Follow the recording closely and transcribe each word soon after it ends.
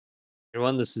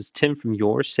Everyone, this is Tim from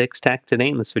Your Six Tech. Today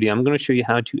in this video, I'm going to show you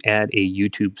how to add a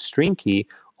YouTube stream key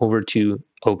over to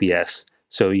OBS.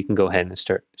 So you can go ahead and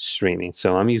start streaming.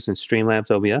 So I'm using Streamlabs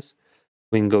OBS.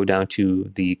 We can go down to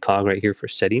the cog right here for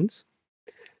settings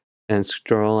and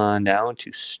scroll on down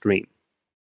to stream.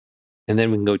 And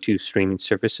then we can go to streaming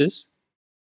services.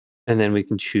 And then we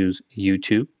can choose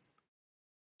YouTube.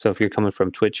 So if you're coming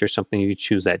from Twitch or something, you can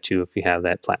choose that too if you have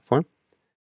that platform.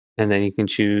 And then you can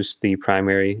choose the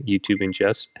primary YouTube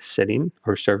ingest setting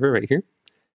or server right here.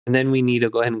 And then we need to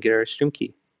go ahead and get our stream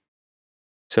key.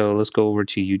 So let's go over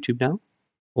to YouTube now.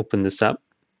 Open this up.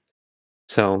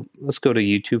 So let's go to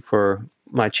YouTube for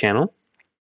my channel.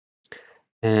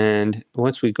 And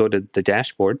once we go to the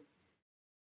dashboard,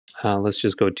 let's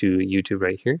just go to YouTube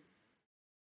right here.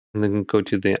 And then go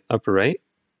to the upper right.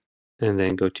 And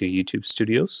then go to YouTube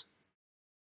Studios.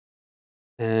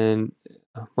 And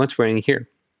once we're in here,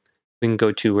 we can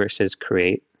go to where it says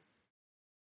Create.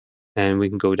 And we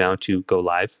can go down to Go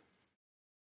Live.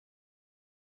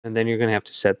 And then you're going to have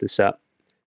to set this up.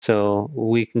 So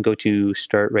we can go to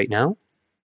Start Right Now.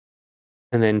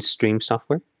 And then Stream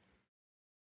Software.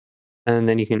 And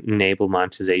then you can enable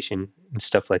monetization and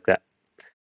stuff like that.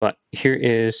 But here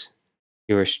is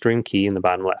your stream key in the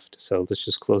bottom left. So let's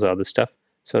just close all this stuff.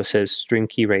 So it says stream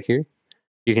key right here.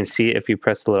 You can see it if you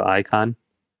press the little icon.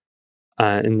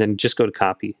 And then just go to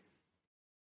copy.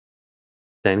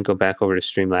 Then go back over to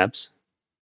Streamlabs.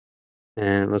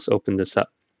 And let's open this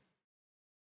up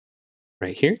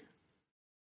right here.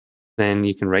 Then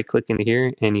you can right click into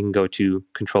here and you can go to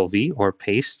Control V or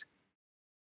paste.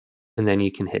 And then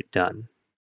you can hit done.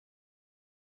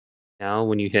 Now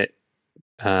when you hit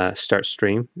start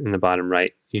stream in the bottom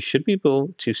right, you should be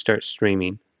able to start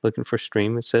streaming. Looking for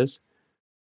stream, it says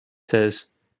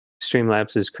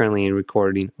Streamlabs is currently in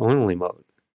recording only mode,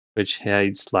 which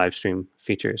hides live stream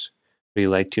features. Would you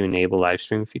like to enable live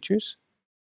stream features?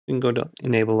 You can go to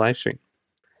enable live stream.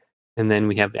 And then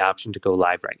we have the option to go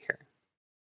live right here.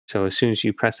 So as soon as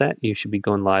you press that, you should be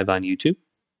going live on YouTube.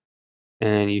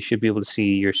 And you should be able to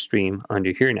see your stream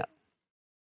under here now.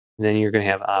 And then you're going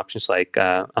to have options like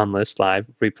unlist live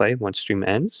replay once stream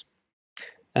ends.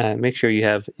 Make sure you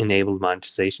have enabled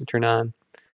monetization turned on.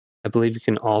 I believe you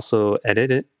can also edit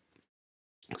it.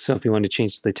 So if you want to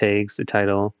change the tags, the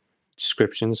title,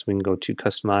 descriptions, we can go to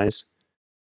customize.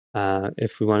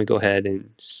 If we want to go ahead and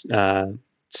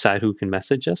decide who can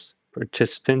message us,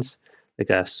 participants, like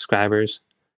subscribers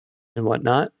and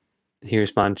whatnot.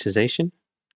 Here's monetization.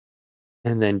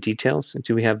 And then details.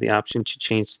 Do we have the option to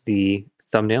change the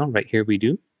thumbnail? Right here we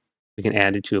do. We can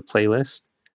add it to a playlist.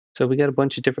 So we got a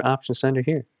bunch of different options under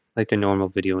here, like a normal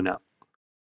video now.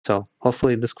 So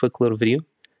hopefully this quick little video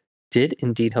did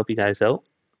indeed help you guys out.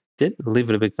 Leave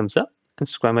it a big thumbs up and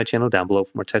subscribe to my channel down below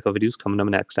for more tech videos coming up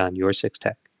next on Your Six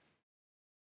Tech.